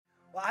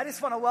Well, I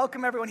just want to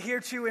welcome everyone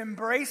here to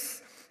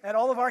Embrace. At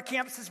all of our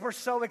campuses, we're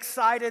so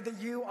excited that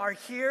you are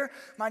here.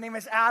 My name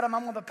is Adam.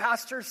 I'm one of the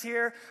pastors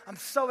here. I'm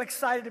so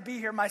excited to be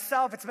here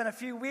myself. It's been a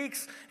few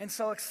weeks and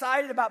so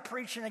excited about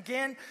preaching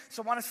again.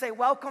 So I want to say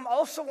welcome.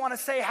 Also want to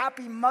say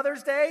happy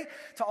Mother's Day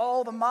to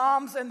all the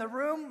moms in the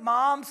room.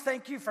 Moms,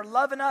 thank you for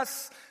loving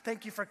us.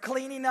 Thank you for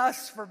cleaning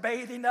us, for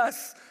bathing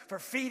us, for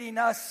feeding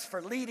us,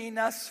 for leading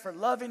us, for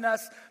loving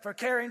us, for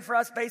caring for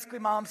us. Basically,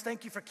 moms,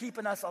 thank you for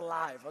keeping us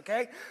alive,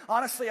 okay?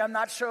 Honestly, I'm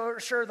not sure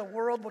the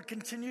world would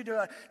continue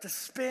to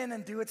spin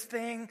and do its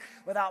thing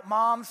without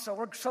moms. So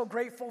we're so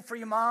grateful for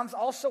you moms.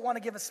 Also want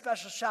to give a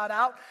special shout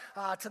out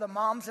to the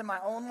moms in my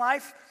own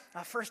life.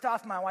 First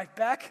off, my wife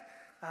Beck.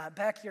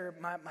 Beck, you're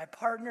my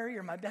partner.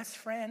 You're my best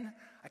friend.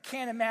 I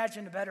can't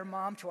imagine a better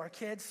mom to our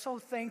kids. So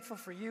thankful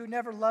for you.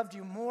 Never loved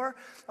you more.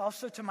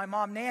 Also to my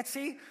mom,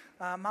 Nancy.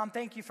 Mom,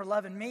 thank you for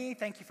loving me.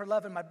 Thank you for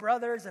loving my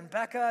brothers. And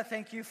Becca,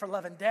 thank you for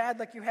loving Dad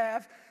like you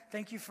have.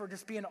 Thank you for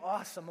just being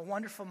awesome, a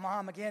wonderful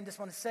mom. Again, just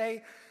want to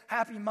say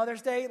happy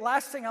Mother's Day.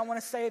 Last thing I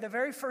want to say, the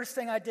very first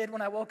thing I did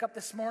when I woke up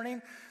this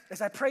morning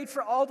is I prayed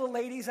for all the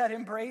ladies at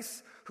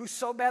Embrace who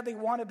so badly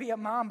want to be a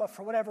mom, but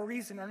for whatever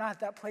reason are not at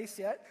that place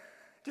yet.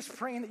 Just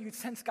praying that you'd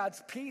sense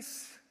God's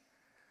peace.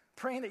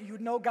 Praying that you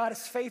would know God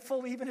is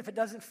faithful, even if it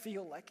doesn't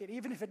feel like it,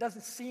 even if it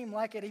doesn't seem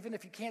like it, even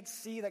if you can't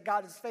see that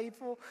God is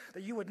faithful,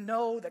 that you would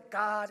know that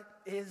God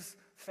is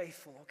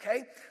faithful,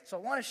 okay? So I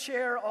want to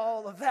share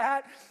all of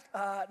that.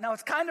 Now,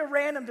 it's kind of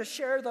random to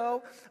share,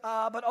 though,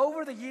 but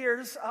over the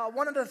years,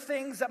 one of the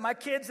things that my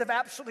kids have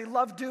absolutely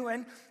loved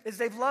doing is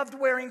they've loved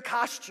wearing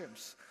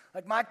costumes.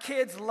 Like my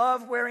kids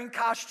love wearing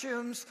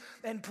costumes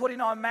and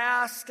putting on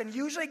masks, and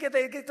usually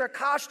they get their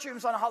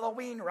costumes on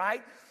Halloween,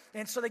 right?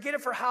 And so they get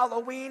it for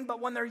Halloween,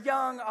 but when they're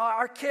young,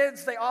 our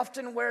kids, they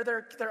often wear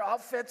their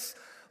outfits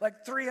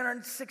like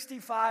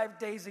 365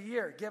 days a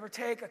year, give or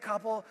take a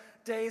couple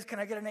days. Can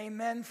I get an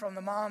amen from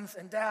the moms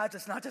and dads?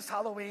 It's not just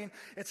Halloween,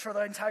 it's for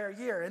the entire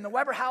year. In the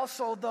Weber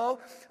household, though,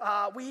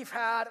 we've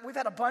had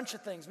a bunch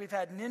of things. We've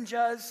had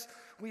ninjas,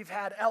 we've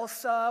had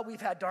Elsa,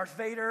 we've had Darth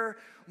Vader,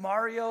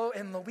 Mario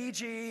and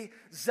Luigi,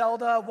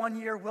 Zelda. One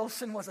year,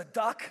 Wilson was a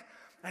duck.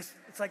 It's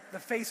like the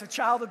face of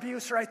child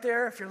abuse right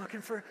there if you're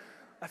looking for...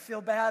 I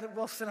feel bad,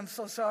 Wilson, I'm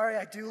so sorry,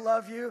 I do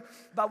love you.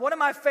 But one of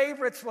my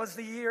favorites was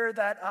the year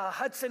that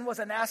Hudson was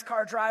a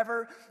NASCAR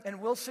driver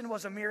and Wilson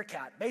was a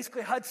meerkat.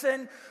 Basically,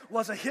 Hudson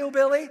was a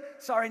hillbilly,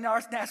 sorry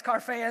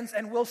NASCAR fans,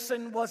 and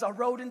Wilson was a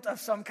rodent of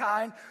some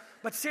kind.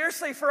 But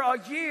seriously, for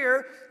a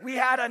year, we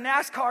had a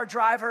NASCAR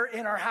driver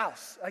in our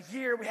house. A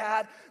year we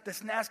had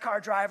this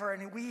NASCAR driver,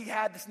 and we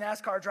had this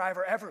NASCAR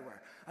driver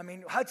everywhere. I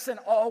mean, Hudson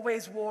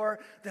always wore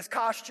this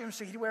costume,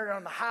 so he'd wear it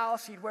on the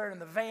house, he'd wear it in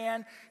the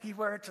van, he'd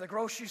wear it to the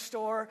grocery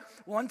store.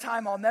 One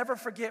time, I'll never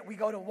forget, we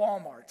go to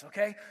Walmart,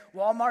 okay?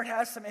 Walmart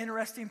has some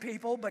interesting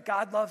people, but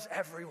God loves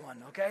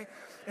everyone, okay?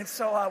 And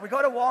so we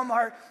go to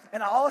Walmart,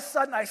 and all of a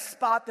sudden, I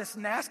spot this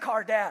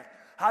NASCAR dad.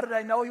 How did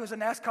I know he was a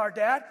NASCAR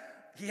dad?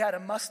 He had a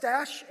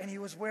mustache, and he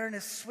was wearing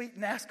his sweet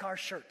NASCAR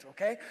shirt,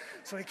 okay?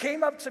 So he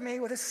came up to me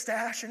with his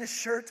stash and his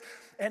shirt,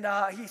 and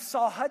he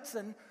saw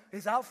Hudson,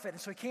 his outfit, and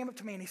so he came up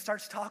to me, and he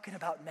starts talking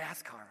about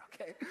NASCAR,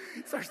 okay?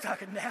 He starts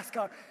talking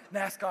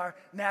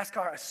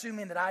NASCAR,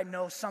 assuming that I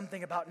know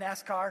something about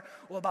NASCAR.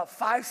 Well, about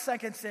 5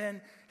 seconds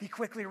in, he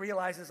quickly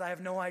realizes I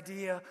have no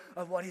idea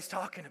of what he's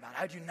talking about.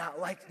 I do not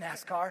like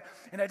NASCAR.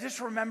 And I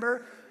just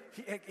remember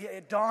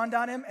it dawned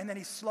on him, and then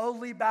he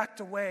slowly backed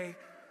away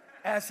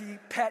as he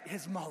pet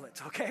his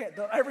mullet, okay?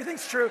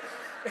 Everything's true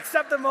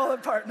except the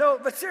mullet part. No,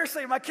 but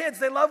seriously, my kids,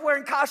 they love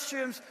wearing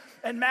costumes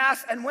and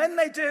masks, and when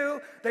they do,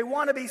 they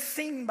want to be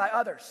seen by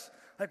others.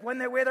 Like when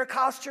they wear their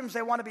costumes,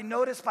 they want to be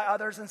noticed by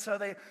others, and so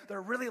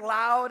they're really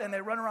loud, and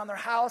they run around their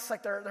house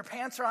like their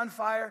pants are on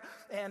fire,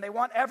 and they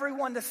want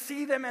everyone to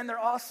see them in their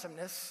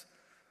awesomeness,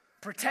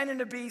 pretending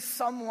to be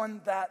someone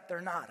that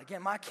they're not.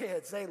 Again, my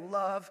kids, they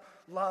love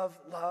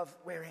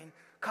wearing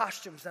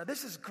costumes. Now,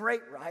 this is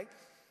great, right?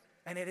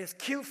 And it is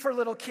cute for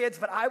little kids,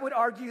 but I would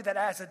argue that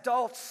as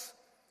adults,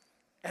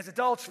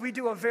 we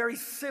do a very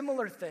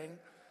similar thing,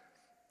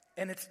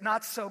 and it's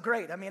not so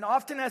great. I mean,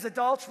 often as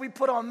adults, we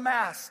put on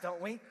masks,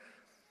 don't we?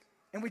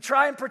 And we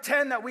try and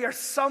pretend that we are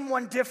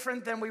someone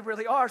different than we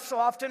really are. So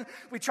often,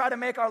 we try to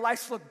make our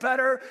lives look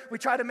better. We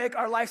try to make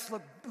our lives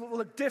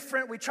look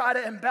different. We try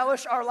to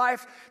embellish our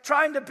life,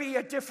 trying to be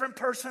a different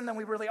person than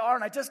we really are.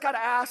 And I just got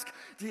to ask,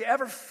 do you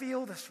ever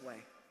feel this way?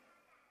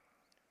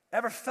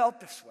 Ever felt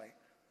this way?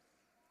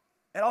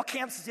 At all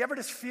campuses, do you ever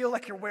just feel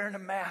like you're wearing a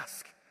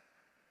mask?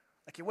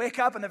 Like you wake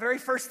up and the very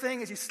first thing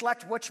is you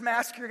select which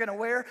mask you're going to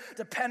wear,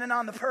 depending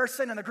on the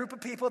person and the group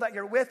of people that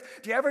you're with.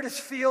 Do you ever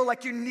just feel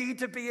like you need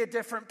to be a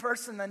different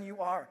person than you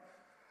are?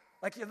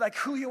 Like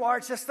who you are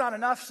is just not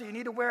enough, so you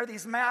need to wear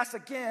these masks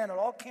again at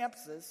all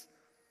campuses.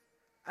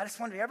 I just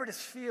wonder, do you ever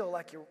just feel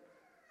like you're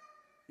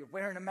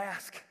wearing a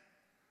mask?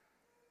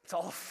 It's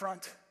all a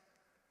front.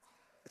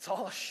 It's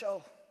all a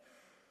show.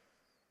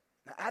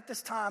 Now, at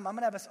this time, I'm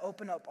going to have us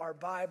open up our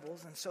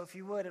Bibles. And so if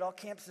you would, at all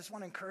camps, just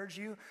want to encourage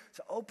you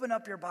to open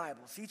up your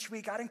Bibles. Each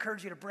week, I'd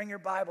encourage you to bring your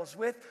Bibles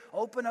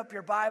open up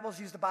your Bibles,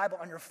 use the Bible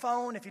on your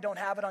phone. If you don't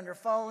have it on your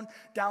phone,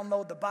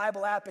 download the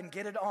Bible app and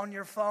get it on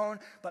your phone.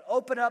 But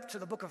open up to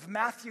the book of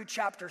Matthew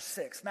chapter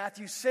 6.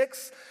 Matthew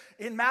 6.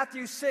 In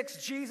Matthew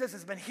 6, Jesus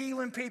has been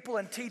healing people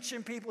and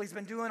teaching people. He's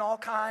been doing all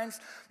kinds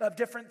of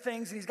different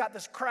things. And he's got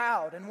this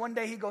crowd. And one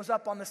day he goes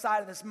up on the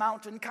side of this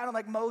mountain, kind of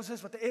like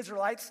Moses with the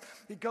Israelites.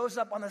 He goes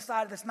up on the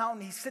side of this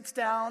mountain. He sits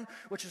down,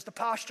 which is the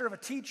posture of a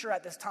teacher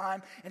at this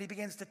time, and he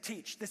begins to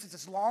teach. This is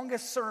his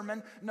longest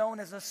sermon, known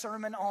as the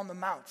Sermon on the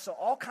Mount. So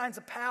all kinds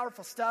of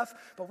powerful stuff,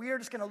 but we are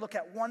just going to look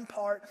at one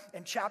part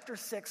in chapter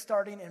 6,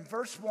 starting in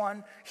verse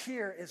 1.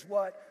 Here is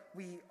what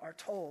we are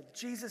told.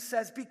 Jesus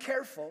says, "Be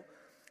careful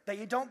that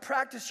you don't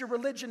practice your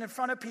religion in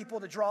front of people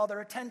to draw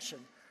their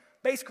attention."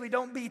 Basically,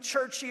 don't be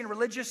churchy and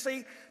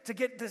religiously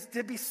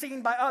to be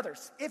seen by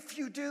others. If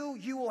you do,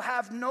 you will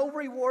have no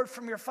reward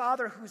from your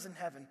Father who's in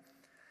heaven.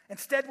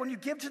 Instead, when you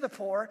give to the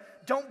poor,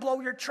 don't blow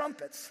your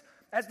trumpets,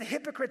 as the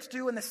hypocrites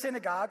do in the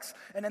synagogues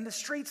and in the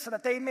streets, so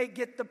that they may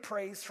get the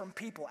praise from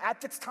people. At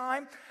this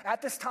time,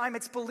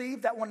 it's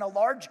believed that when a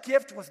large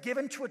gift was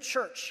given to a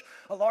church,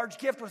 a large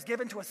gift was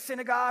given to a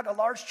synagogue, a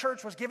large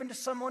church was given to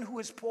someone who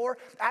is poor,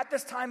 at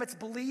this time it's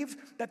believed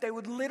that they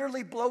would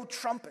literally blow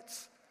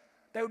trumpets.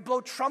 They would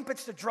blow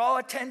trumpets to draw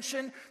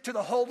attention to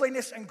the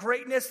holiness and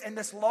greatness in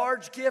this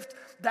large gift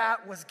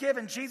that was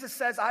given. Jesus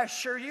says, "I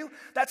assure you,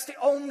 that's the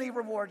only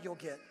reward you'll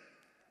get.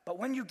 But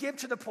when you give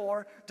to the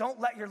poor, don't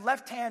let your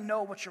left hand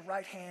know what your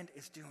right hand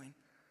is doing,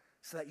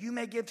 so that you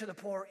may give to the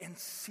poor in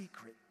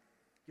secret.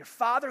 Your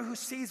Father who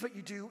sees what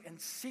you do in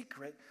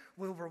secret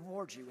will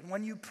reward you. And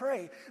when you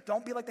pray,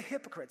 don't be like the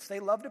hypocrites. They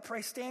love to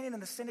pray standing in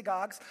the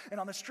synagogues and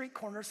on the street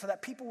corners so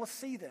that people will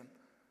see them.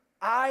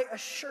 I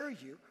assure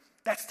you,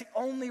 that's the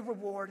only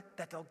reward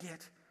that they'll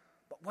get.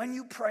 But when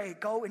you pray,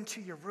 go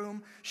into your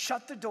room,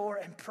 shut the door,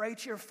 and pray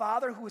to your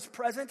Father who is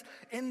present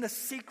in the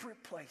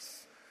secret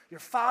place. Your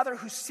Father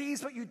who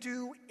sees what you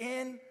do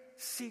in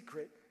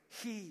secret,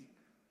 he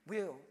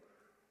will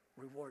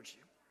reward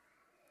you."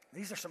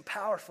 These are some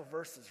powerful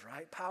verses,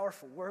 right?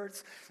 Powerful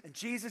words. And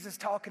Jesus is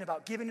talking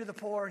about giving to the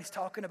poor, and he's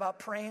talking about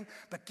praying.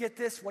 But get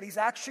this, what he's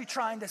actually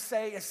trying to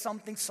say is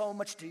something so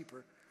much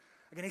deeper.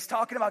 Again, he's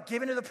talking about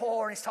giving to the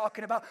poor, and he's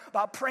talking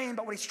about praying.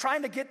 But what he's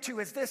trying to get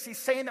to is this. He's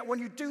saying that when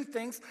you do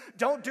things,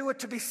 don't do it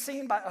to be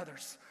seen by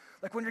others.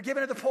 Like when you're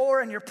giving to the poor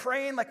and you're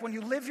praying, like when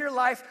you live your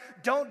life,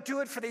 don't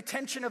do it for the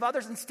attention of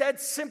others. Instead,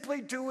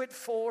 simply do it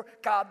for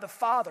God the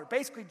Father.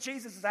 Basically,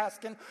 Jesus is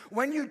asking,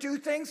 when you do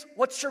things,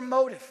 what's your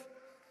motive?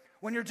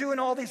 When you're doing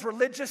all these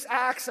religious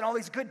acts and all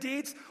these good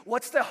deeds,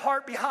 what's the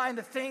heart behind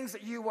the things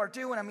that you are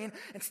doing? I mean,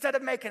 instead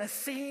of making a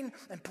scene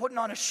and putting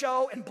on a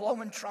show and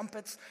blowing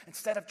trumpets,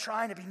 instead of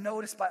trying to be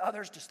noticed by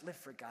others, just live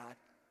for God.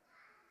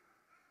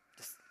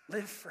 Just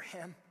live for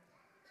him.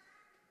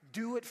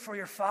 Do it for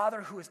your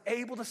Father who is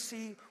able to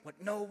see what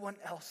no one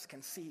else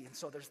can see. And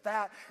so there's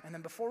that. And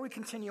then before we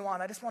continue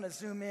on, I just want to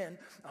zoom in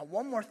on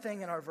one more thing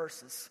in our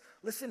verses.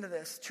 Listen to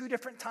this. 2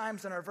 different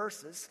times in our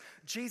verses,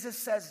 Jesus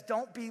says,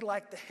 don't be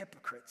like the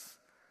hypocrites.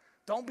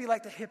 Don't be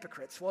like the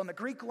hypocrites. Well, in the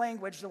Greek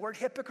language, the word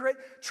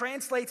hypocrite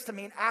translates to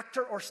mean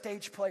actor or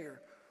stage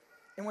player.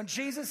 And when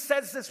Jesus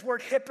says this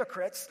word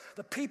hypocrites,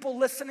 the people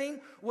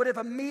listening would have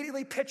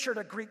immediately pictured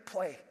a Greek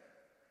play.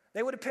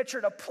 They would have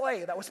pictured a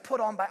play that was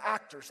put on by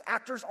actors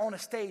on a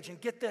stage.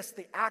 And get this,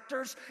 the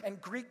actors in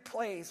Greek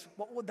plays,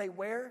 what would they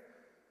wear?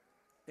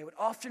 They would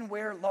often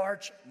wear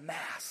large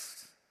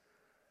masks.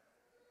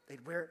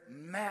 They'd wear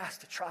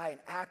masks to try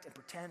and act and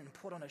pretend and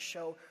put on a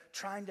show,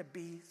 trying to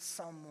be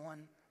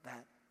someone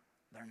that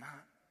they're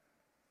not.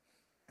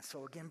 And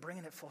so again,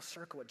 bringing it full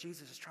circle, what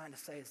Jesus is trying to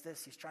say is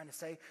this. He's trying to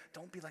say,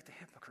 don't be like the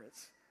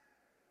hypocrites.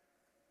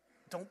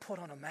 Don't put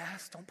on a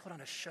mask. Don't put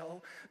on a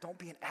show. Don't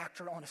be an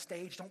actor on a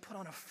stage. Don't put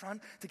on a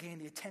front to gain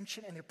the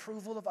attention and the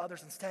approval of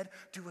others. Instead,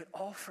 do it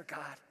all for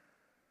God.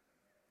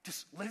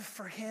 Just live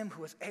for him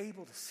who is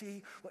able to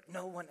see what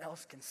no one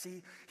else can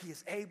see. He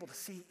is able to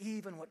see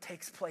even what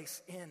takes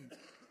place in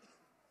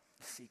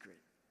the secret.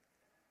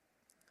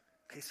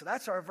 Okay, so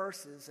that's our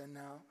verses. And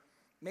now,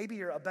 maybe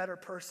you're a better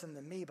person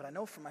than me, but I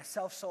know for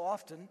myself so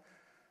often,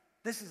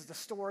 this is the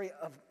story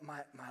of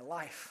my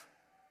life.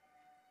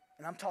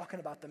 And I'm talking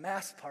about the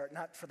mask part,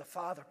 not for the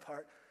Father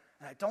part.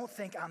 And I don't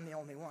think I'm the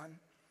only one.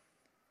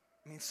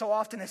 I mean, so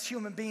often as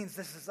human beings,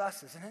 this is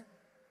us, isn't it?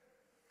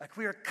 Like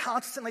we are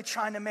constantly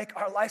trying to make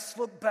our lives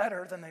look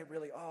better than they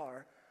really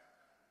are.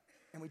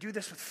 And we do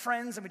this with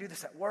friends, and we do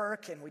this at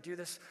work, and we do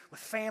this with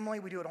family.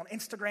 We do it on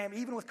Instagram,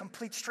 even with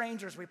complete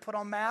strangers. We put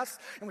on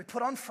masks, and we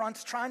put on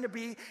fronts, trying to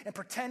be and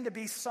pretend to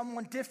be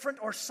someone different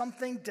or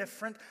something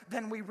different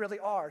than we really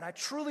are. And I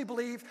truly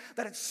believe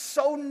that it's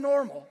so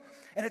normal,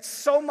 and it's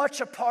so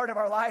much a part of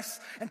our lives,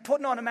 and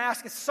putting on a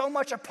mask is so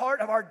much a part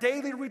of our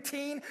daily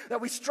routine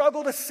that we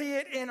struggle to see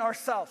it in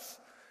ourselves.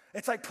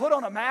 It's like, put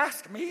on a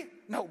mask? Me?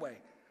 No way.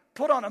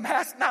 Put on a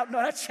mask? No,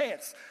 not a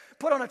chance.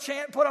 put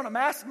on a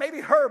mask.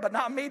 Maybe her, but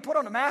not me. Put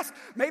on a mask.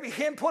 Maybe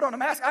him, put on a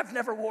mask. I've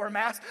never wore a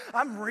mask.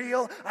 I'm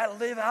real. I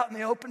live out in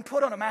the open.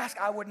 Put on a mask.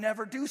 I would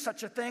never do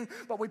such a thing.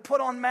 But we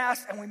put on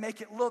masks and we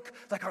make it look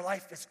like our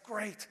life is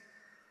great.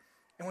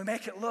 And we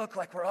make it look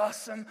like we're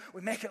awesome.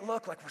 We make it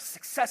look like we're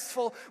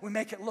successful. We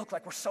make it look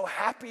like we're so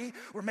happy.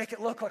 We make it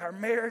look like our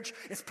marriage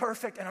is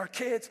perfect and our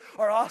kids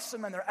are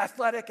awesome and they're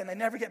athletic and they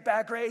never get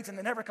bad grades and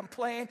they never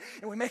complain.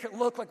 And we make it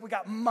look like we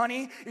got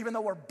money even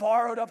though we're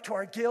borrowed up to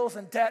our gills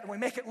in debt. And we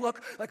make it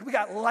look like we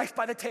got life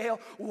by the tail,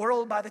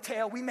 world by the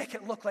tail. We make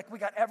it look like we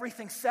got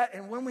everything set.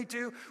 And when we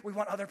do, we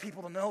want other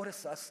people to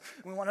notice us.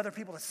 We want other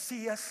people to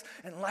see us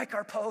and like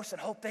our posts and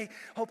hope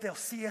they'll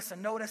see us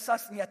and notice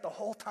us. And yet the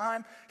whole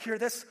time, hear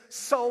this,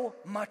 so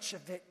much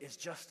of it is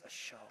just a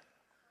show.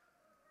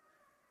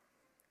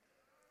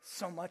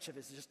 So much of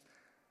it is just,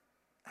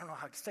 I don't know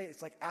how to say it,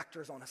 it's like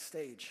actors on a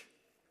stage.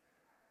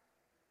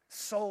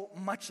 So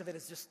much of it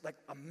is just like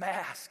a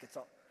mask.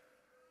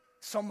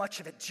 So much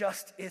of it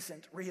just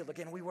isn't real.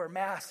 Again, we wear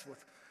masks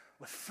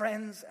with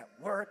friends at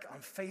work, on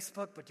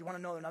Facebook, but do you want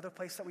to know another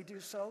place that we do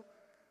so?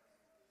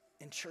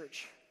 In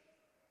church.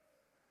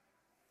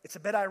 It's a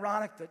bit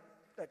ironic that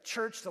at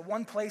church, the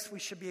one place we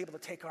should be able to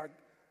take our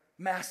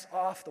masks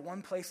off, the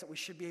one place that we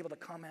should be able to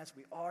come as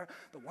we are,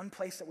 the one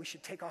place that we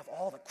should take off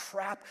all the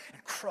crap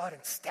and crud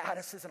and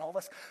statuses and all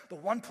this, the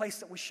one place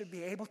that we should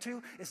be able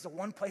to is the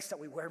one place that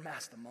we wear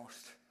masks the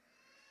most.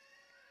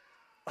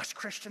 Us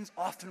Christians,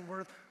 often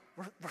we're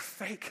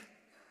fake.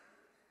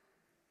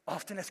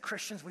 Often as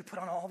Christians, we put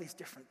on all these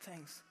different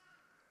things.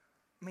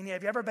 I mean,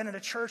 have you ever been in a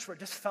church where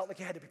it just felt like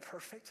you had to be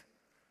perfect?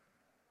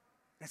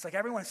 And it's like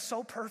everyone's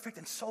so perfect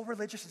and so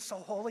religious and so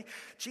holy.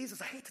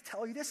 Jesus, I hate to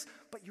tell you this,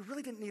 but you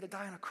really didn't need to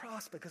die on a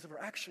cross because we're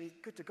actually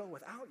good to go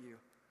without you.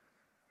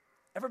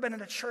 Ever been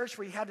in a church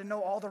where you had to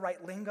know all the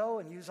right lingo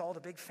and use all the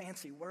big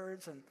fancy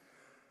words? And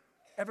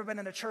ever been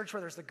in a church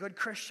where there's the good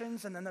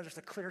Christians and then there's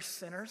the clear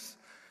sinners?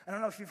 I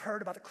don't know if you've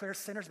heard about the clear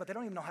sinners, but they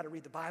don't even know how to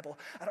read the Bible.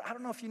 I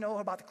don't know if you know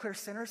about the clear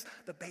sinners.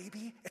 The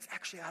baby, it's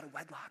actually out of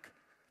wedlock.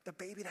 The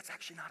baby, that's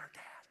actually not our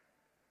dad.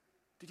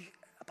 Did you,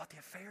 about the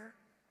affair?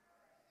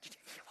 He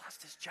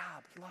lost his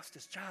job. He lost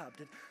his job.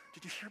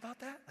 Did you hear about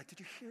that? Like, did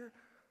you hear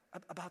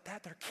about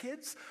that? Their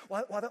kids,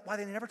 why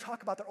they never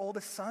talk about their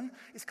oldest son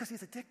is because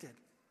he's addicted.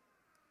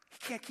 He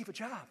can't keep a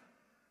job.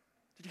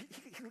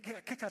 He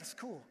got kicked out of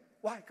school.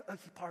 Why?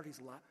 He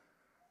parties a lot.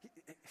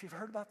 If you've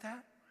heard about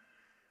that,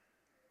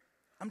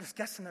 I'm just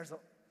guessing there's a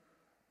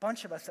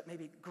bunch of us that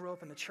maybe grew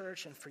up in the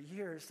church, and for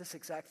years, this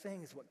exact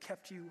thing is what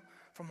kept you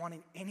from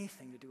wanting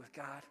anything to do with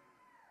God.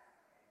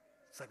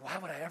 It's like, why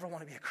would I ever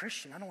want to be a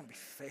Christian? I don't want to be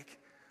fake.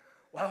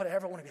 Why would I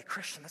ever want to be a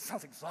Christian? That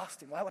sounds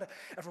exhausting. Why would I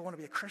ever want to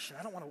be a Christian?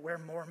 I don't want to wear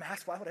more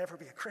masks. Why would I ever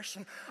be a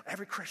Christian?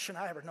 Every Christian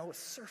I ever know is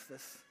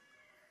surface.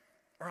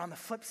 Or on the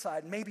flip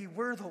side, maybe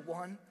we're the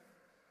one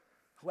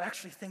who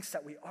actually thinks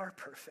that we are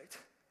perfect.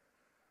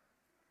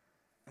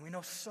 And we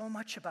know so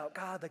much about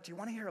God. Like, do you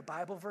want to hear a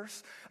Bible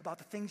verse about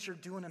the things you're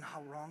doing and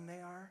how wrong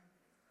they are?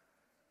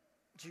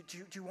 Do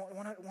you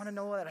want to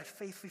know that I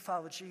faithfully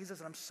follow Jesus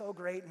and I'm so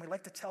great, and we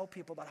like to tell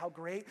people about how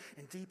great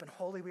and deep and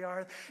holy we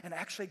are, and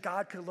actually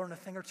God could learn a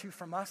thing or two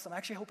from us. I'm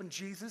actually hoping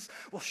Jesus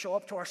will show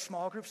up to our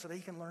small group so that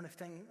he can learn a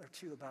thing or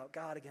two about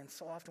God. Again,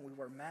 so often we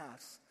wear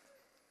masks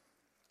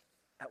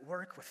at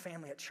work, with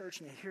family, at church,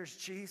 and here's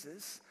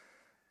Jesus,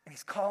 and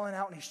he's calling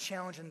out and he's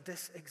challenging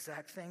this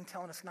exact thing,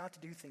 telling us not to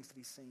do things to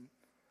be seen.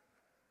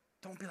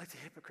 Don't be like the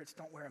hypocrites.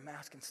 Don't wear a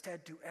mask.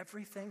 Instead, do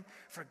everything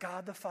for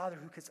God the Father,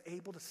 who is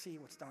able to see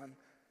what's done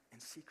in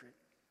secret.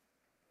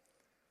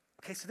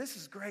 Okay, so this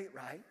is great,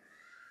 right?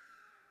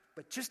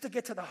 But just to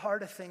get to the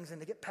heart of things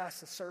and to get past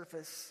the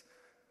surface,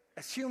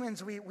 as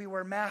humans, we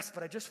wear masks,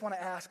 but I just want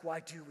to ask, why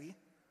do we?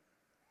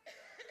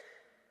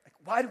 Like,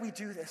 why do we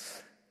do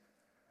this?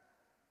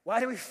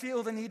 Why do we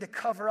feel the need to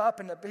cover up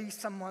and to be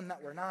someone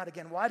that we're not?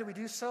 Again, why do we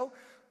do so?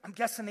 I'm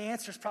guessing the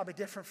answer is probably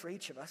different for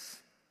each of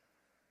us.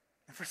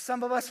 And for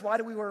some of us, why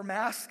do we wear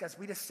masks? As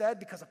we just said,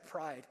 because of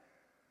pride.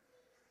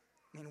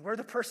 I mean, we're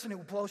the person who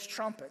blows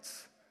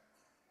trumpets,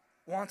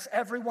 wants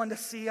everyone to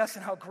see us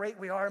and how great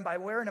we are. And by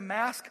wearing a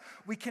mask,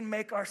 we can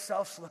make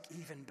ourselves look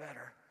even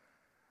better.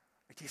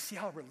 Like, do you see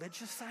how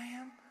religious I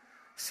am?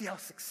 See how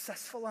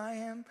successful I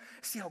am?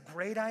 See how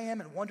great I am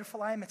and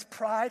wonderful I am? It's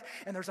pride,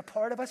 and there's a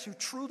part of us who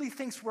truly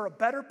thinks we're a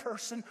better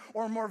person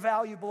or more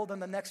valuable than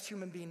the next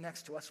human being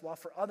next to us, while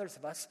for others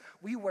of us,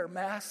 we wear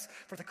masks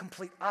for the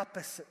complete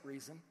opposite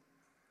reason.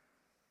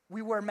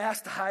 We wear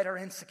masks to hide our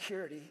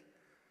insecurity.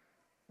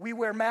 We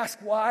wear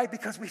masks, why?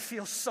 Because we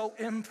feel so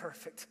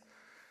imperfect.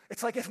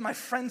 It's like if my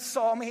friends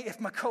saw me, if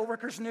my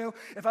coworkers knew,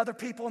 if other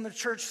people in the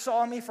church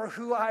saw me for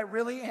who I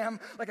really am,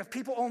 like if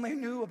people only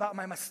knew about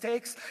my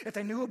mistakes, if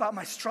they knew about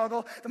my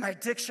struggle, my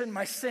addiction,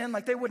 my sin,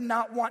 like they would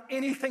not want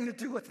anything to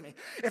do with me.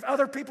 If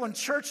other people in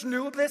church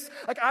knew of this,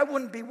 like I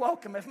wouldn't be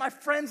welcome. If my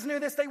friends knew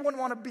this, they wouldn't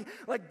want to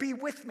be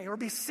with me or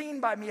be seen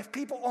by me. If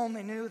people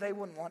only knew, they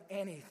wouldn't want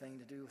anything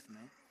to do with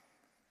me.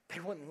 They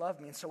wouldn't love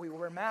me, and so we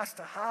wear masks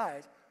to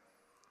hide.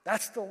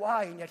 That's the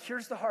why, and yet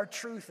here's the hard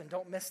truth, and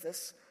don't miss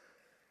this.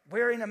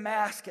 Wearing a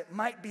mask, it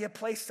might be a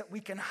place that we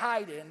can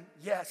hide in,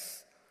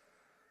 yes.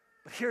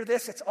 But hear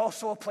this, it's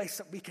also a place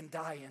that we can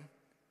die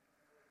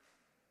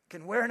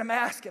in. Wearing a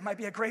mask, it might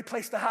be a great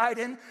place to hide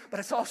in, but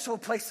it's also a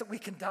place that we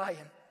can die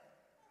in.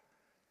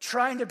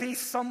 Trying to be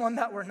someone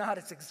that we're not,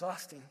 it's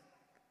exhausting.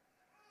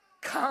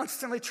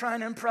 Constantly trying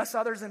to impress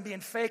others and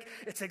being fake,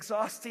 it's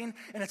exhausting,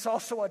 and it's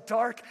also a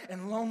dark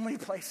and lonely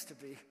place to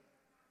be.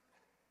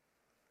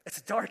 It's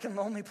a dark and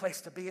lonely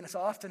place to be, and it's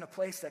often a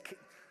place that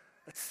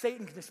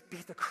Satan can just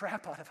beat the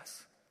crap out of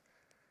us,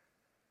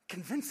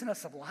 convincing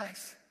us of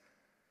lies,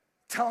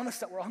 telling us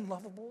that we're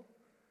unlovable,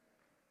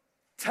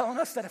 telling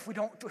us that if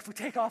we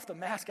take off the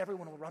mask,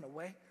 everyone will run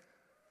away.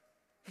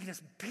 He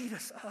just beat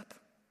us up.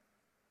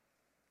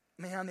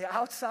 I mean, on the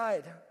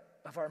outside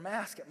of our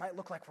mask, it might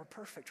look like we're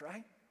perfect,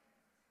 right?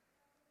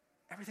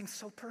 Everything's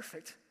so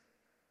perfect.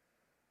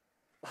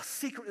 While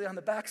secretly on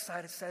the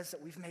backside, it says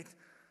that we've made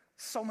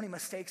so many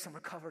mistakes and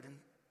we're covered in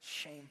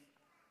shame.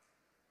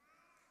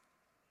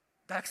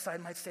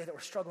 Backside might say that we're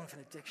struggling with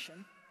an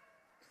addiction.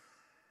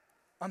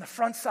 On the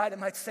front side, it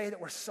might say that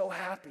we're so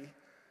happy.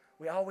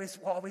 We'll always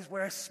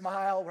wear a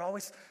smile. We're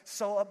always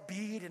so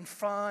upbeat and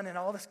fun and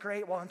all this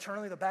great, while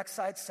internally the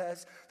backside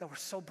says that we're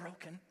so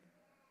broken.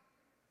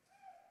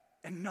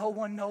 And no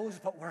one knows,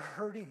 but we're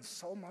hurting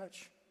so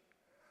much.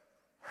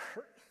 We're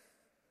hurting.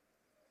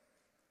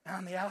 And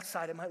on the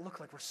outside, it might look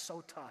like we're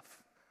so tough.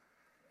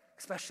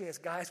 Especially as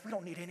guys, we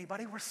don't need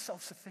anybody. We're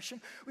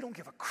self-sufficient. We don't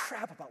give a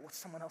crap about what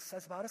someone else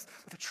says about us.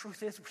 But the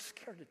truth is, we're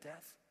scared to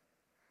death.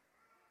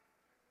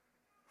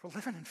 We're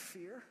living in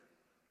fear.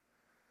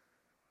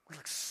 We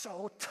look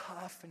so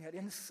tough, and yet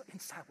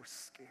inside we're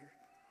scared.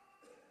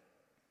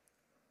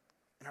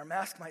 And our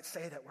mask might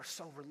say that we're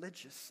so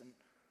religious, and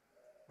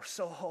we're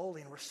so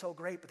holy, and we're so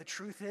great. But the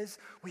truth is,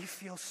 we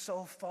feel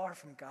so far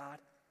from God.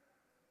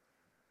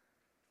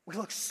 We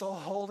look so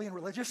holy and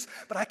religious,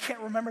 but I can't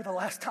remember the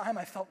last time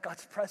I felt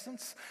God's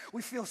presence.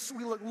 We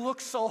look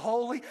so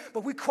holy,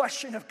 but we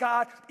question if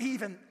God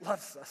even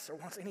loves us or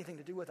wants anything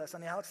to do with us.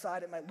 On the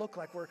outside, it might look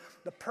like we're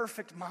the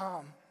perfect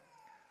mom.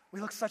 We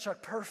look such a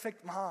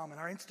perfect mom, and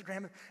our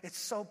Instagram, it's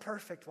so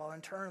perfect, while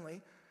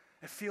internally,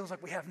 it feels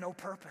like we have no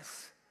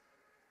purpose.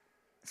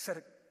 Instead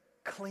of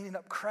cleaning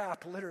up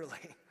crap,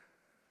 literally,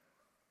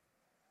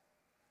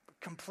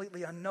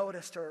 completely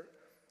unnoticed, or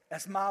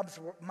as moms,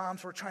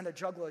 we're trying to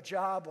juggle a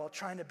job while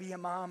trying to be a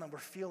mom, and we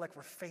feel like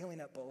we're failing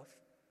at both.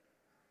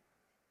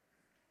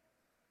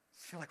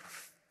 Feel like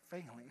we're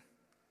failing.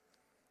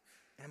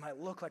 And it might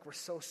look like we're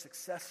so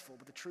successful,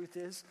 but the truth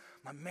is,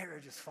 my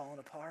marriage is falling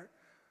apart.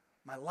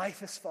 My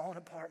life is falling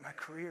apart. My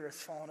career is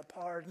falling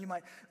apart. And you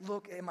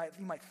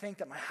might think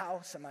that my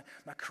house and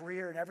my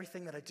career and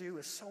everything that I do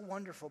is so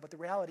wonderful, but the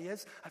reality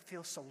is, I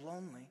feel so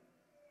lonely.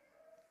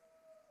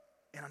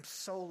 And I'm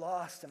so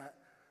lost, and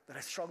that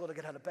I struggle to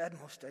get out of bed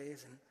most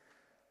days. And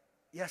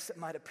yes, it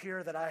might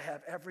appear that I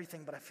have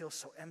everything, but I feel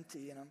so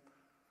empty. And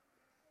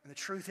the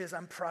truth is,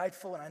 I'm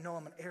prideful, and I know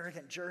I'm an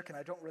arrogant jerk, and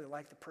I don't really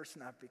like the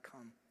person I've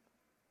become.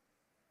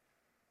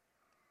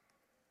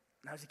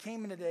 Now, as you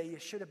came in today, you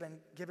should have been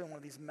given one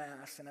of these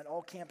masks, and at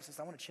all campuses,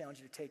 I want to challenge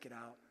you to take it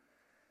out.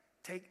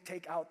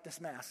 Take out this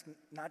mask,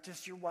 not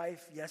just your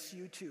wife, yes,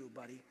 you too,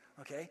 buddy,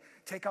 okay?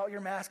 Take out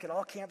your mask at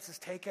all campuses,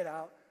 take it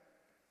out.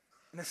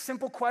 And the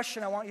simple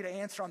question I want you to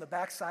answer on the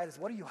backside is,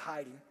 what are you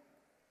hiding?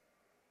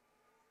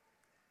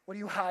 What are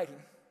you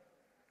hiding?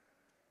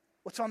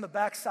 What's on the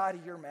backside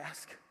of your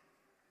mask?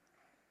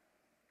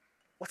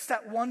 What's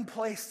that one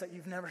place that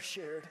you've never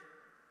shared?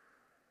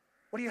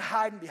 What are you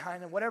hiding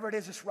behind? And whatever it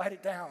is, just write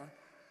it down.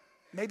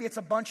 Maybe it's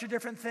a bunch of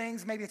different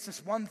things. Maybe it's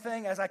just one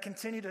thing. As I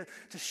continue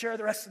to share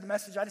the rest of the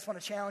message, I just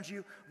want to challenge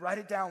you, write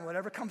it down.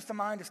 Whatever comes to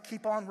mind, just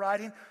keep on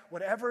writing.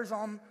 Whatever is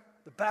on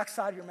the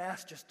backside of your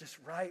mask, just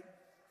write.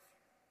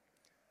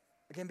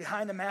 Again,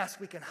 behind the mask,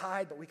 we can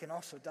hide, but we can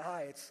also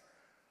die. It's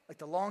like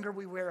the longer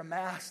we wear a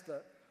mask,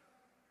 the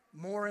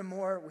more and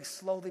more we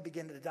slowly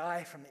begin to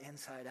die from the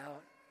inside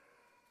out.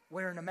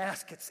 Wearing a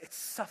mask, it's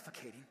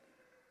suffocating.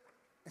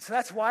 And so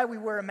that's why we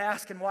wear a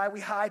mask and why we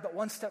hide. But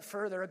one step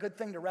further, a good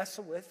thing to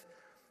wrestle with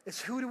is,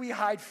 who do we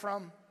hide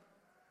from?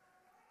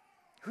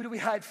 Who do we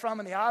hide from?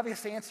 And the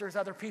obvious answer is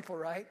other people,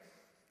 right?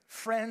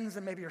 Friends,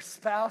 and maybe your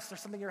spouse. There's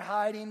something you're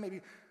hiding.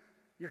 Maybe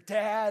your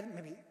dad,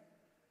 maybe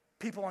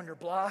people on your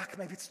block,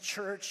 maybe it's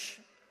church.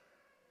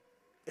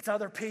 It's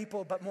other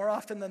people, but more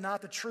often than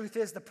not, the truth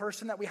is, the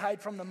person that we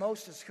hide from the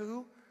most is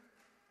who?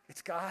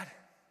 It's God.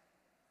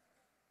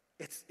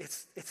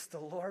 It's the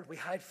Lord. We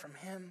hide from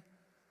Him.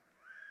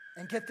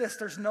 And get this,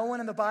 there's no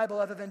one in the Bible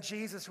other than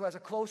Jesus who has a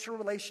closer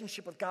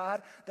relationship with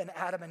God than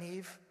Adam and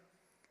Eve.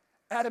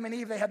 Adam and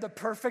Eve, they had the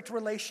perfect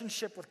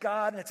relationship with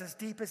God, and it's as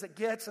deep as it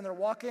gets, and they're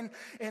walking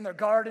in their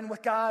garden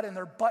with God, and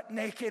they're butt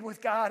naked with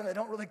God, and they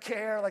don't really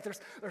care. Like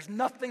there's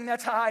nothing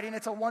that's hiding.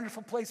 It's a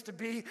wonderful place to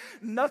be.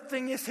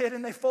 Nothing is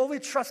hidden. They fully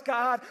trust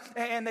God,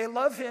 and they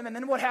love Him. And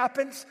then what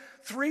happens?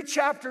 3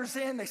 chapters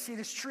in, they see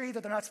this tree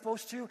that they're not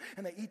supposed to,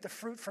 and they eat the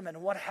fruit from it.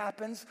 And what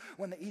happens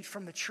when they eat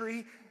from the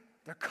tree?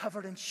 They're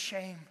covered in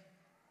shame.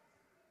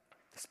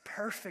 This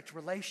perfect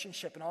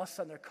relationship, and all of a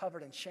sudden they're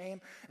covered in shame.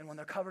 And when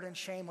they're covered in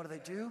shame, what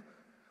do?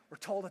 We're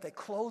told that they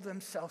clothe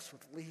themselves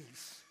with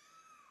leaves.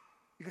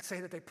 You could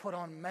say that they put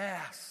on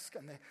masks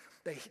and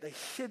they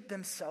hid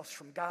themselves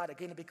from God.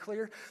 Again, to be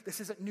clear, this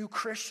isn't new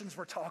Christians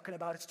we're talking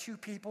about. It's two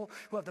people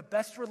who have the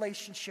best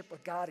relationship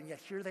with God, and yet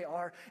here they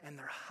are, and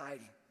they're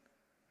hiding.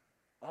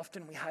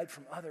 Often we hide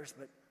from others,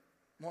 but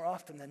more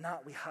often than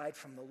not, we hide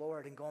from the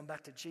Lord. And going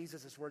back to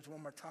Jesus' words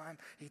one more time,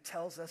 he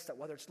tells us that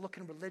whether it's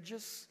looking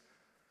religious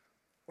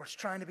or it's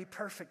trying to be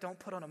perfect, don't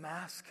put on a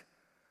mask.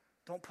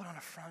 Don't put on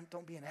a front.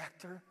 Don't be an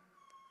actor.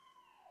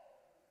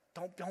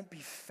 Don't be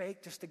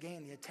fake just to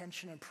gain the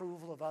attention and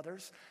approval of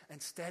others.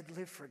 Instead,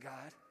 live for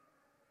God.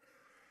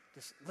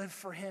 Just live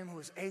for him who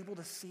is able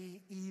to see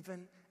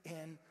even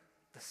in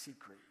the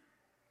secret.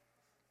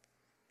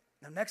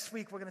 Now, next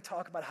week, we're going to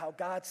talk about how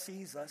God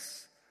sees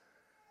us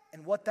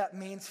and what that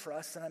means for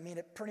us. And I mean,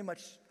 it pretty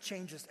much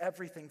changes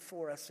everything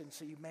for us. And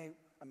so you might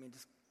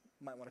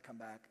want to come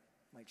back.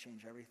 Might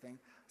change everything.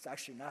 It's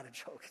actually not a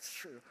joke. It's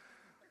true.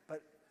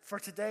 But for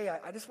today,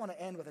 I just want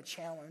to end with a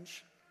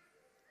challenge.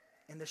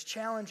 And this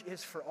challenge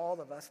is for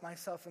all of us,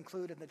 myself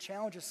included. And the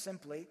challenge is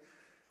simply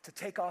to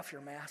take off your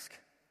mask.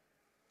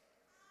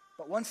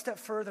 But one step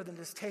further than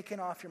just taking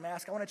off your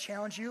mask, I want to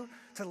challenge you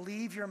to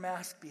leave your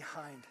mask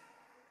behind.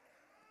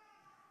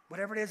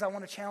 Whatever it is, I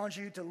want to challenge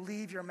you to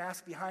leave your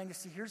mask behind. You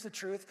see, here's the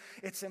truth.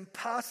 It's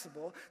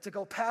impossible to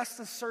go past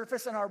the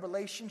surface in our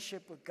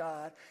relationship with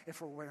God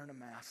if we're wearing a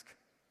mask.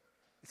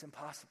 It's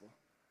impossible.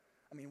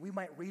 I mean, we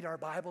might read our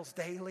Bibles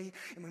daily,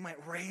 and we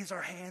might raise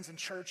our hands in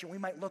church, and we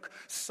might look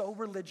so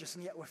religious,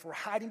 and yet if we're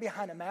hiding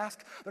behind a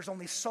mask, there's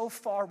only so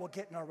far we'll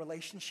get in our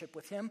relationship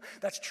with him.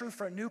 That's true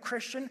for a new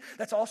Christian.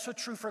 That's also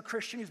true for a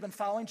Christian who's been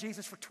following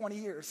Jesus for 20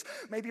 years.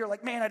 Maybe you're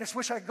like, man, I just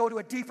wish I could go to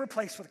a deeper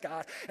place with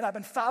God, and I've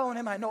been following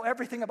him. I know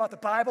everything about the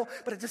Bible,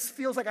 but it just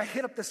feels like I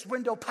hit up this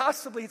window.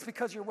 Possibly it's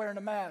because you're wearing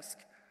a mask.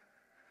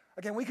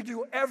 Again, we could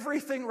do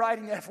everything right,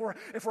 and if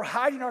we're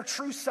hiding our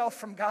true self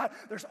from God,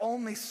 there's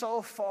only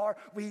so far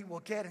we will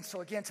get. And so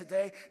again,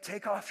 today,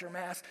 take off your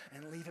mask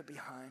and leave it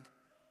behind.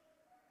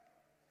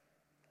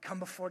 Come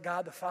before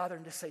God the Father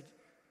and just say,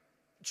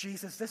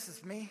 Jesus, this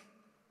is me.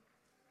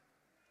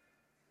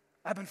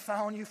 I've been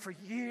following you for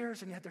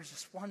years, and yet there's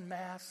just one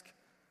mask.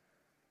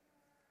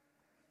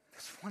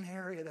 This one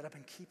area that I've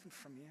been keeping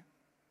from you.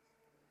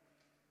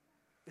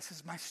 This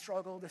is my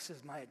struggle. This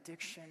is my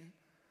addiction.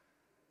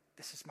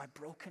 This is my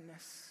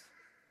brokenness.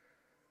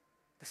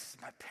 This is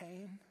my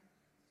pain.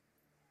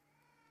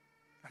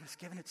 I'm just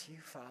giving it to you,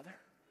 Father.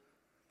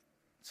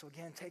 So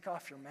again, take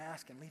off your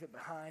mask and leave it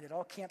behind. At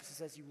all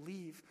campuses, as you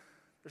leave,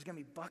 there's going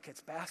to be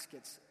buckets,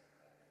 baskets.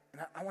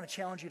 And I want to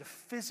challenge you to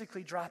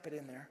physically drop it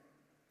in there.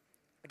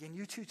 Again,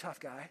 you too, tough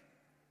guy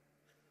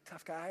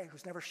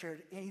who's never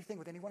shared anything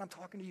with anyone. I'm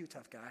talking to you,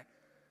 tough guy.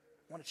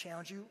 I want to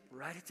challenge you,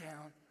 write it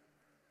down,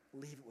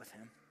 leave it with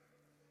him.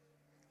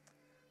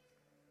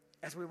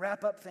 As we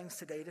wrap up things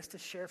today, just to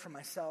share for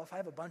myself, I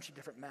have a bunch of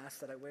different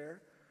masks that I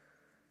wear.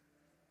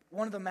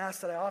 One of the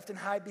masks that I often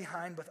hide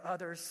behind with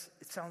others,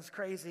 it sounds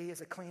crazy,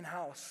 is a clean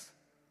house.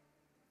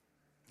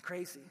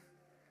 Crazy.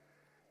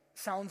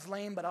 Sounds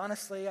lame, but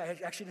honestly, I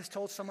actually just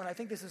told someone, I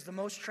think this is the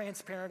most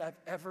transparent I've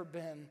ever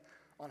been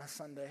on a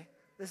Sunday.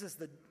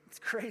 It's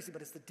crazy,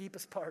 but it's the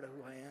deepest part of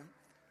who I am.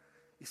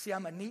 You see,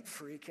 I'm a neat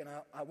freak, and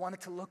I want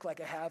it to look like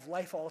I have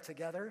life all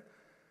together.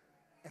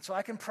 And so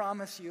I can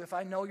promise you, if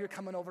I know you're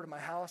coming over to my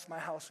house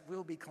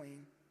will be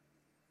clean.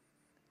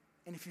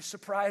 And if you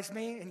surprise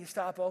me and you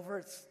stop over,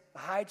 it's a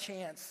high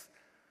chance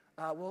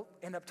we'll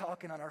end up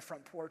talking on our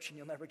front porch and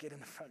you'll never get in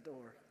the front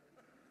door.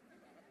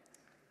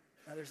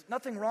 Now, there's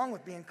nothing wrong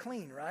with being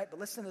clean, right? But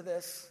listen to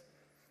this.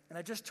 And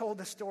I just told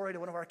this story to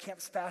one of our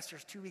campus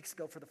pastors 2 weeks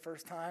ago for the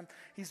first time.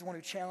 He's the one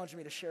who challenged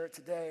me to share it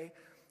today.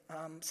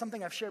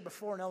 Something I've shared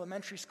before in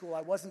elementary school.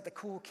 I wasn't the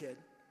cool kid.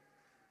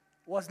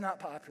 Was not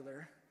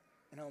popular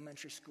in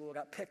elementary school.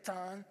 Got picked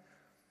on.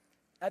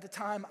 At the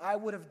time, I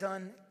would have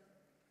done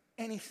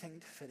anything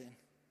to fit in.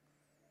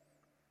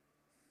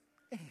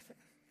 Anything.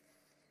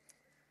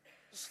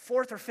 It was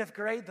 4th or 5th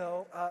grade,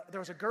 though. There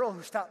was a girl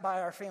who stopped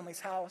by our family's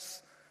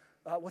house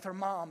with her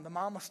mom. The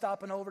mom was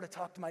stopping over to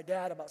talk to my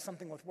dad about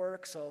something with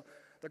work. So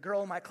the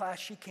girl in my class,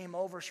 she came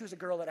over. She was a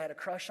girl that I had a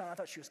crush on. I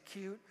thought she was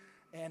cute.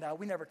 And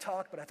we never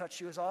talked, but I thought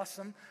she was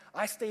awesome.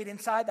 I stayed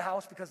inside the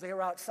house because they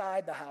were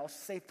outside the house,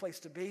 safe place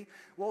to be.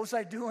 What was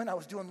I doing? I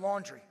was doing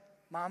laundry.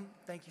 Mom,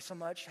 thank you so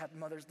much. Happy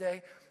Mother's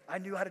Day. I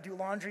knew how to do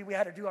laundry. We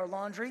had to do our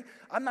laundry.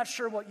 I'm not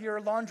sure what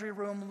your laundry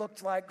room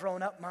looked like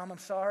growing up, Mom. I'm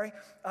sorry.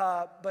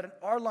 But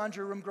our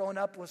laundry room growing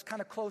up was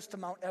kind of close to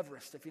Mount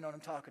Everest, if you know what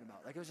I'm talking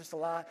about. Like, it was just a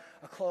lot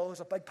of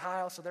clothes, a big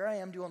pile. So there I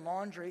am doing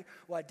laundry.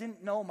 Well, I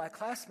didn't know my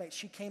classmate.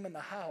 She came in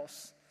the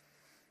house.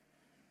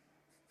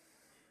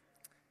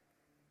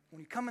 When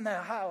you come in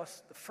that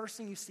house, the first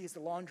thing you see is the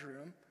laundry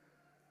room.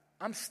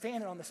 I'm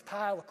standing on this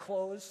pile of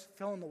clothes,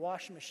 filling the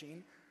washing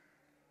machine.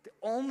 The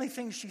only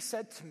thing she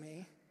said to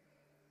me,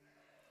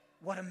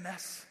 what a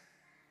mess.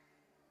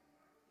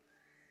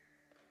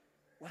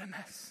 What a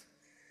mess.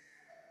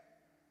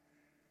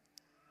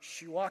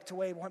 She walked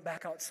away, went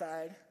back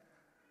outside.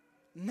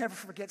 Never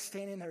forget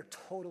standing there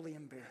totally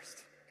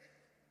embarrassed.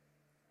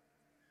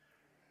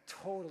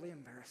 Totally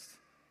embarrassed.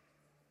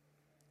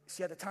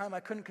 See, at the time, I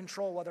couldn't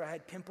control whether I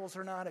had pimples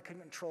or not. I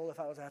couldn't control if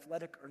I was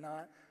athletic or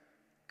not.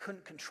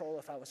 Couldn't control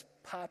if I was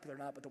popular or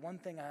not. But the one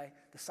thing I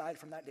decided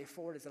from that day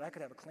forward is that I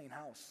could have a clean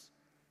house.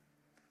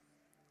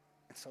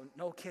 And so,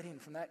 no kidding,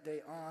 from that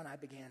day on, I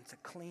began to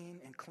clean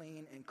and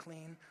clean and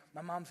clean.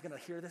 My mom's going to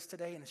hear this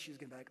today, and she's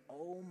going to be like,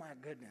 oh my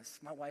goodness,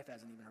 my wife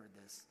hasn't even heard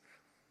this.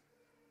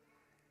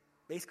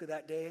 Basically,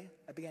 that day,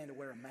 I began to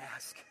wear a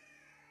mask.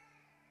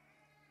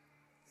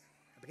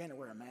 I began to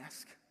wear a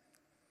mask.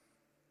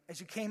 As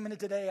you came into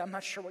today, I'm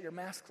not sure what your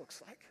mask looks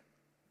like.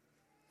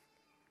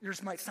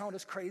 Yours might sound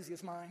as crazy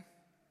as mine.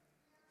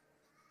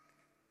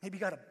 Maybe you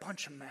got a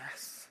bunch of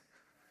masks.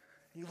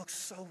 You look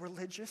so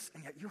religious,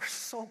 and yet you're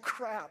so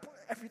crap.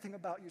 Everything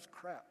about you is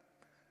crap.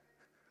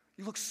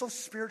 You look so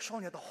spiritual,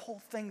 and yet the whole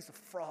thing's a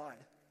fraud.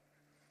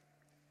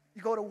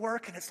 You go to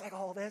work, and it's like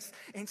all this.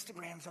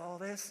 Instagram's all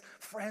this.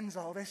 Friends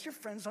all this. Your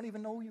friends don't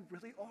even know who you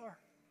really are.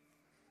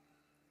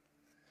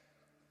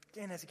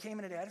 Again, as you came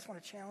in today, I just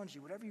want to challenge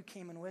you. Whatever you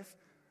came in with,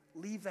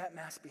 leave that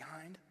mask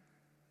behind.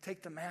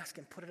 Take the mask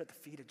and put it at the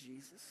feet of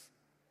Jesus.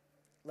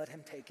 Let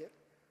him take it.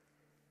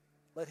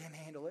 Let him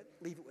handle it.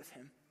 Leave it with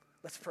him.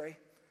 Let's pray.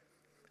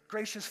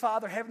 Gracious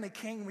Father, Heavenly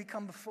King, we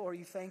come before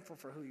you thankful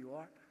for who you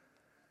are.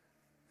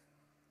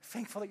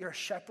 Thankful that you're a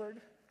shepherd.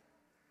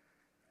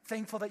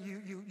 Thankful that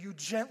you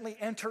gently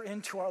enter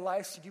into our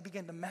lives so you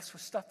begin to mess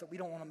with stuff that we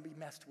don't want to be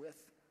messed with.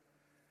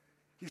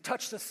 You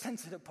touch the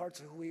sensitive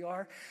parts of who we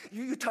are.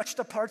 You touch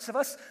the parts of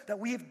us that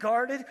we've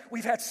guarded.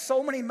 We've had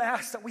so many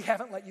masks that we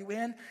haven't let you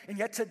in. And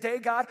yet today,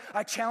 God,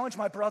 I challenge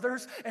my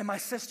brothers and my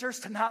sisters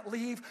to not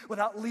leave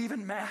without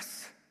leaving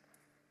masks.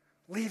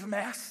 Leave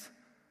masks.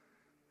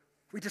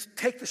 We just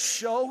take the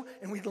show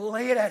and we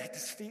lay it at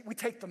his feet. We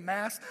take the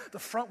mask, the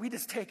front, we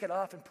just take it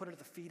off and put it at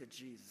the feet of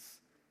Jesus.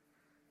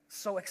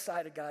 So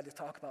excited, God, to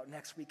talk about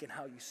next week and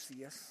how you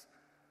see us.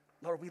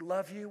 Lord, we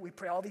love you. We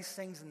pray all these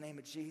things in the name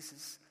of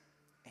Jesus.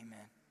 Amen.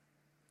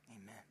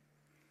 Amen.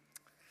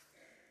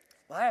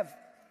 Well, I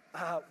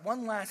have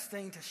one last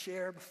thing to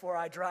share before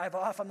I drive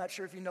off. I'm not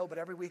sure if you know, but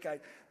every week I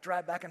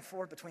drive back and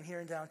forth between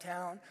here and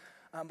downtown.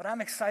 But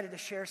I'm excited to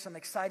share some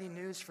exciting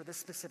news for this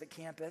specific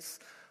campus.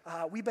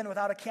 We've been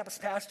without a campus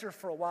pastor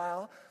for a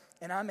while,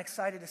 and I'm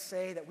excited to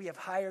say that we have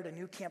hired a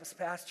new campus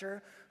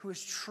pastor who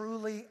is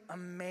truly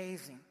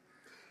amazing.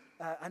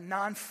 A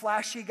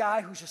non-flashy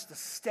guy who's just a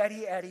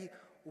steady Eddie,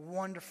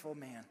 wonderful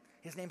man.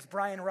 His name's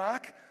Brian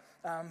Rock.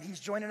 He's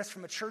joining us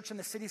from a church in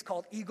the city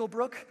called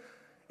Eaglebrook.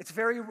 It's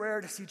very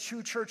rare to see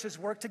two churches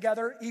work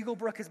together.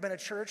 Eaglebrook has been a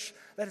church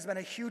that has been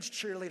a huge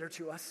cheerleader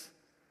to us.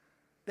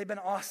 They've been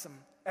awesome.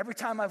 Every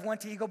time I've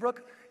went to Eaglebrook,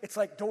 it's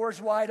like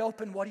doors wide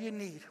open. What do you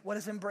need? What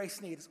does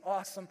Embrace need? It's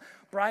awesome.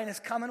 Brian is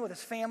coming with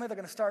his family. They're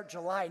going to start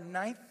July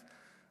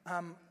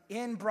 9th.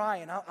 In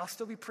Bryan, I'll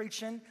still be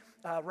preaching.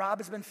 Rob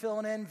has been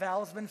filling in.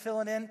 Val has been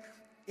filling in.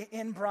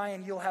 In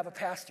Bryan, you'll have a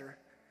pastor.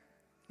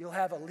 You'll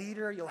have a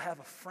leader. You'll have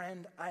a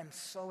friend. I am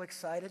so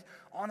excited.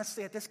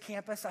 Honestly, at this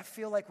campus, I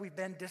feel like we've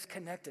been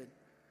disconnected.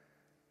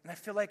 And I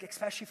feel like,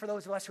 especially for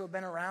those of us who have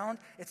been around,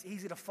 it's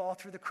easy to fall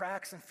through the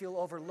cracks and feel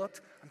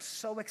overlooked. I'm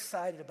so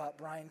excited about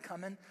Brian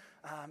coming.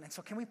 And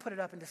so can we put it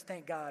up and just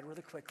thank God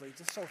really quickly?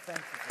 Just so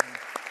thankful for him.